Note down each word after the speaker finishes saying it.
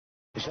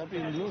Ich habe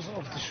ihn bloß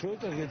auf die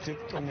Schulter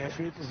getippt und er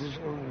fühlte sich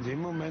in dem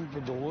Moment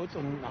bedroht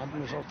und hat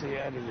mich auf die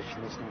Erde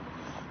geschmissen,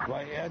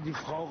 weil er die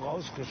Frau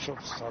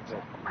rausgeschubst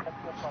hatte.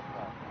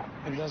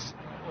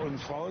 Und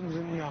Frauen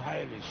sind mir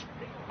heilig.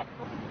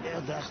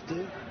 Er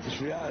dachte, ich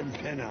wäre ein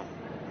Penner.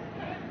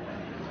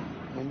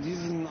 Und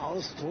diesen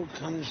Ausdruck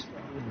kann ich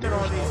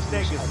durchaus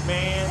nicht haben.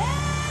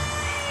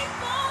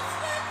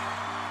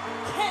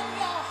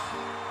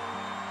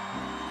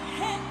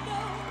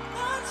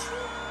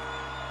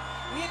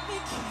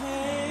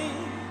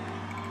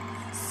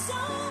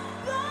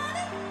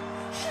 Somebody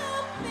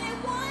help me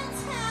one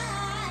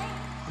time.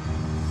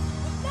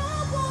 And I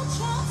want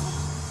y'all to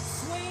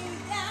swing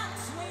down,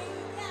 swing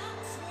down,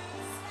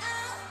 swing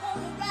down on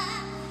the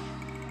ride.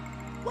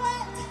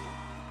 What?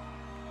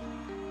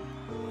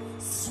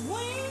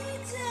 Swing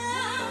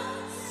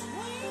down,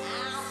 swing.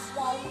 I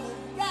wanna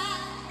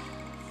ride.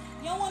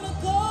 Y'all wanna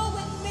go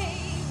with me?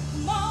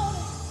 Come on,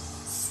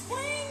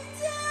 swing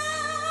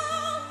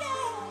down,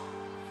 yeah.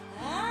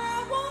 I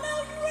wanna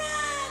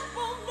ride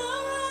for the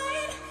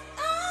ride.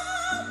 I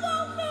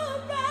wanna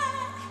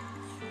ride,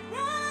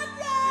 ride,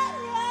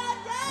 ride,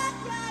 ride,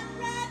 ride, ride,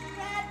 ride,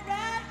 ride,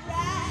 ride,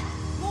 ride.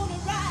 Wanna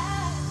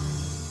ride,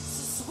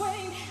 so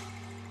swing,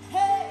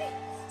 hey,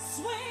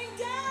 swing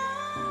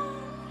down,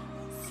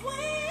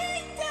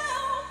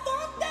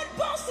 fuck that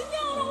boss and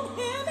y'all don't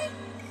hear me.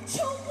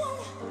 You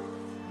wanna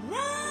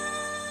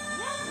ride,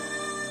 ride,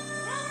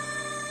 ride,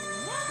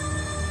 ride.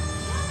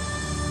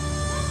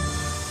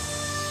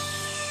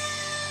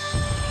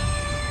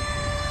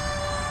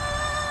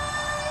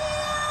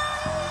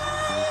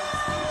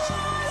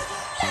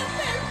 Let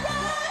me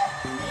ride,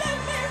 let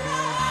me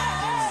ride.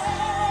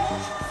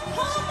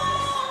 Come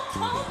on,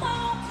 come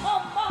on,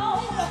 come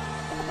on.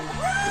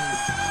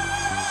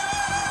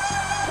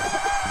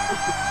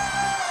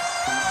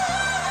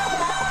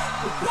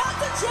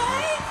 Dr. J,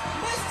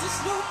 Mr.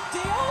 Snoop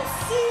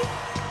D.O.C.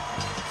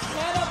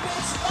 Get a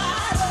bitch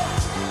fired.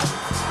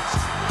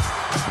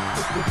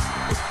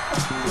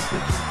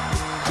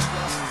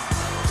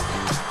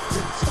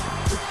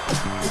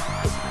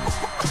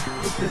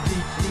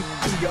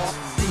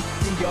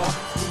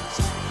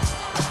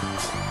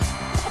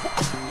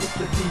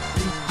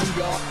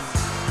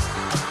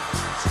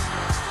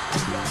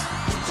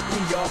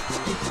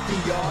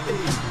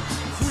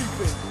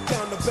 Creeping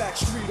down the back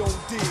street on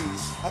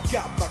D's. I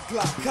got my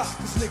Glock cocked,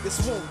 cause niggas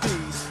want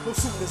these. No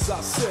soon as I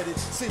said it,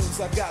 seems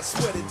I got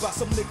sweated by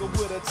some nigga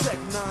with a Tech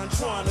 9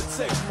 trying to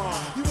take mine.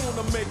 You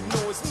wanna make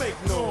noise, make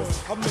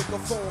noise. I make a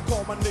phone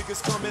call, my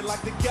niggas coming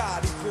like the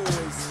Gotti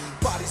boys.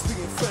 Bodies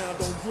being found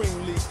on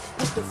Greenleaf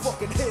with the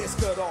fucking heads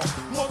cut off.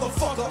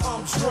 Motherfucker,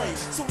 I'm Dre.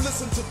 So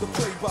listen to the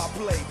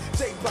play-by-play,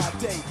 day by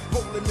day.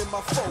 Rolling in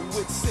my phone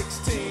with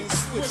 16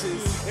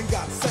 switches. And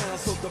got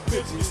sounds of the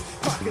bitches,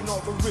 pocking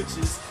all the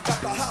riches.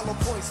 Got the hollow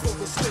points for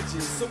the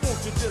stitches. So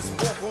won't you just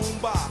walk on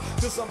by,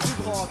 cause I'm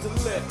too hard to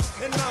live.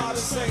 And nah,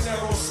 this ain't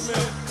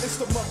Aerosmith, it's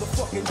the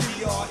motherfucking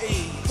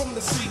D.R.E. from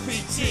the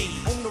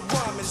CPT, on the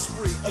rhyming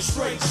spree, a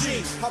straight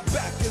G. How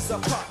back as I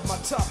pop my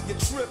top, you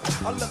trip.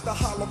 I let the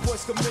hollow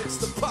voice commence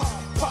to pop,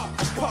 pop,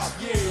 pop,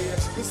 yeah.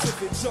 Cause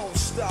if it don't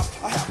stop,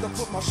 I have to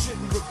put my shit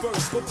in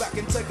reverse, go back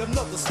and take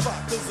another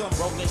spot, cause I'm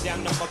rolling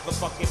down the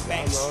motherfucking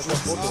back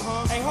streets.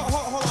 Hey,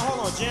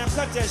 hold on, Jam,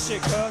 cut that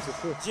shit, cuz.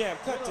 Jam,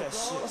 cut that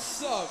shit.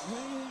 What's up,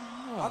 man?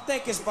 I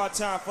think it's about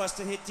time for us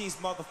to hit these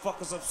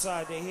motherfuckers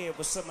upside their head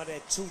with some of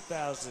that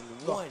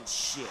 2001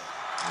 shit.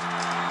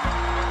 Now,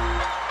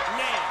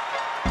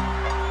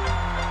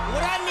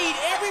 what I need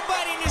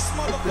everybody in this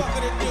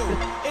motherfucker to do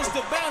is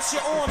to bounce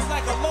your arms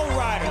like a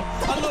lowrider.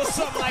 A little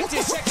something like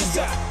this. Check this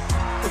out.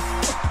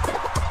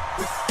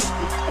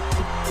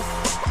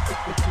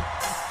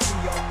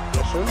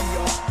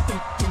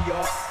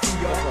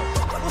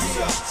 What's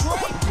up,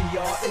 Trey?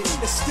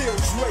 It's still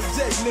Dre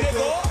Day,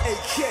 nigga.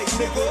 AK,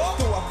 nigga.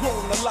 Though I've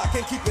grown a lot,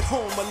 can't keep it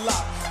home a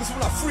lot. Cause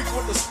when I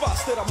frequent the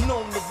spots that I'm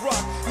known to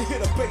rock, you hear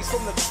the bass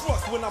from the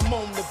truck when I'm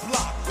on the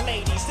block.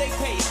 Ladies, they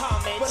pay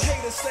homage. But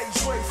haters say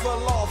Dre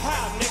fell off.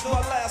 How, nigga?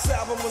 My last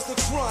album was The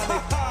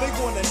Chronic. They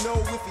wanna know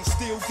if he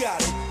still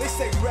got it. They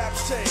say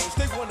raps change.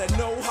 They wanna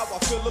know how I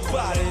feel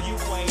about it. You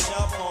ain't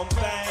up on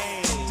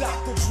things.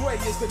 Dr. Dre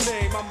is the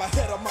name, I'm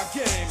ahead of my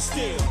game.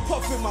 Still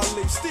puffin' my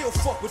leaf, still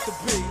fuck with the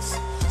beats.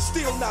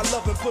 Still not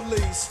loving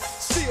police.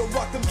 Still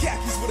rock them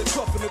khakis with a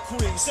cuff and a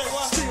crease.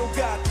 Still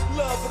got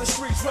love for the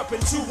streets, reppin'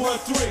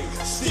 213.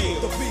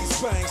 Still the beats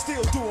bang,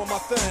 still doing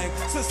my thing.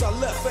 Since I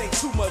left, ain't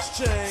too much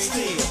change.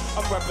 Still,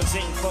 I'm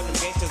representing for them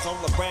gangsters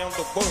all around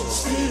the world.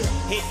 Still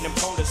hitting them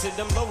corners in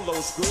them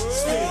lolos good.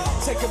 Still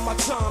taking my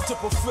time to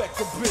perfect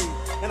the beat.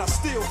 And I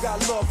still got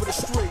love for the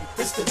street.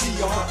 It's the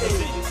D.R.E.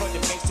 Representing for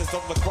them gangsters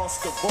all across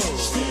the world.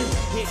 Still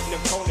hitting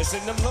them corners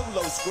in them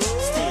lolos good.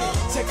 Still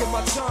taking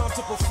my time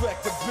to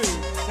perfect the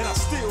beat. And I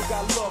still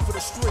got love for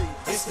the street.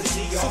 It's the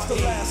D.R.E. Since the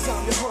last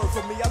time you heard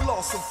from me, I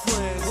lost some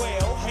friends.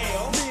 Well,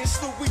 hell, me and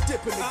Snoop, we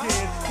dipping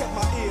again. Kept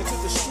my ear to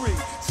the street.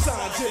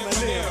 signed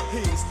Eminem.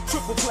 He's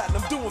triple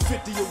platinum, doing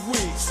 50 a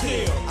week.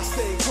 Still, I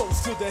stayed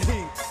close to the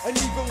heat, and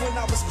even when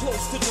I was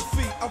close to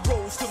defeat, I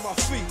rose to my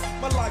feet.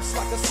 My life's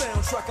like a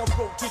soundtrack, I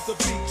wrote to the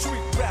beat.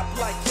 Treat rap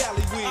like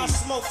Cali weed. I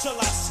smoke till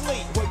I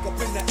sleep. Wake up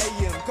in the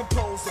AM,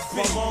 compose a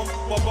beat.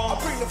 I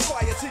bring the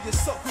fire till you're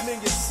soaking in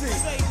your seat.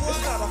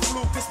 It's not a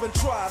fluke, it's been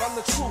tried. I'm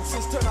the truth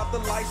since turn out the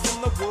lights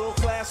from the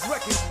world-class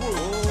wrecking crew.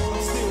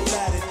 I'm still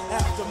at it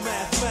after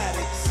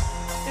mathematics.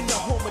 In the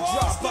home of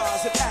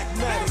drive-bys and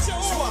acmatics.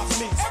 Swap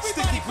meets,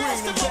 sticky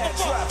green and bad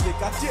traffic.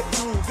 I dip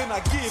through, then I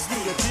give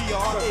you the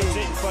DRA.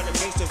 Representing for the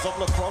gangsters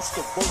all across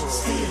the world.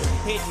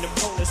 Hitting them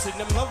corners and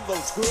them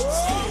lovos, girl.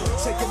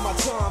 Taking my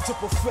time to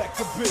perfect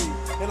the beat,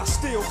 and I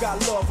still got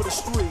love for the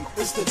street.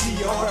 It's the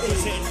DRA.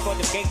 Representing for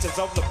the gangsters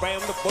all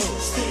around the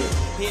world.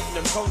 Hitting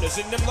them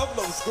corners and them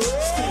lovos, girl.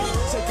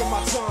 Taking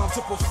my time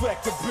to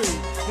perfect the beat,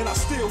 and I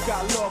still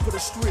got love for the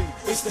street.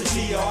 It's the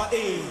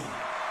DRE.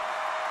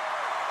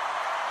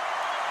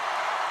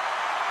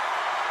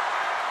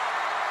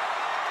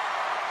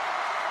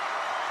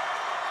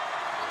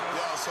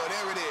 So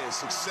there it is,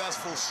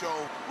 successful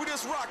show. We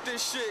just rock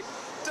this shit.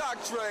 Doc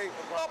Dre,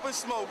 Up and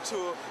Smoke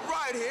tour.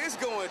 Right here, it's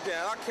going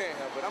down. I can't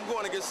help it. I'm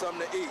going to get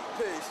something to eat.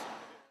 Peace.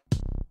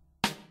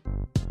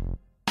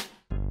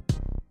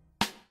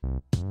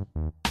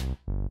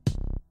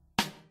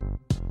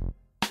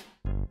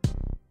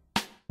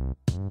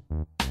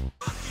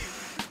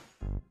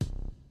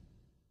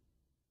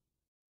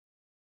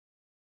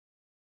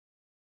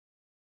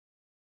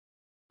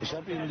 Ich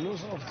habe ihn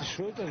bloß auf die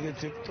Schulter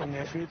getippt und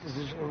er fühlte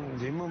sich in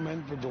dem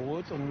Moment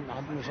bedroht und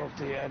hat mich auf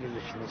die Erde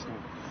geschmissen,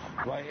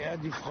 weil er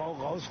die Frau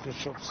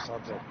rausgeschubst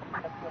hatte.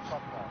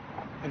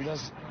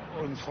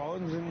 Und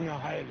Frauen sind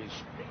mir heilig.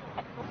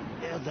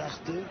 Er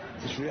dachte,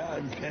 ich wäre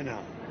ein Penner.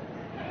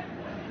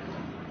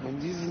 Und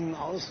diesen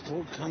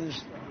Ausdruck kann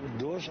ich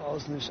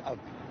durchaus nicht ab.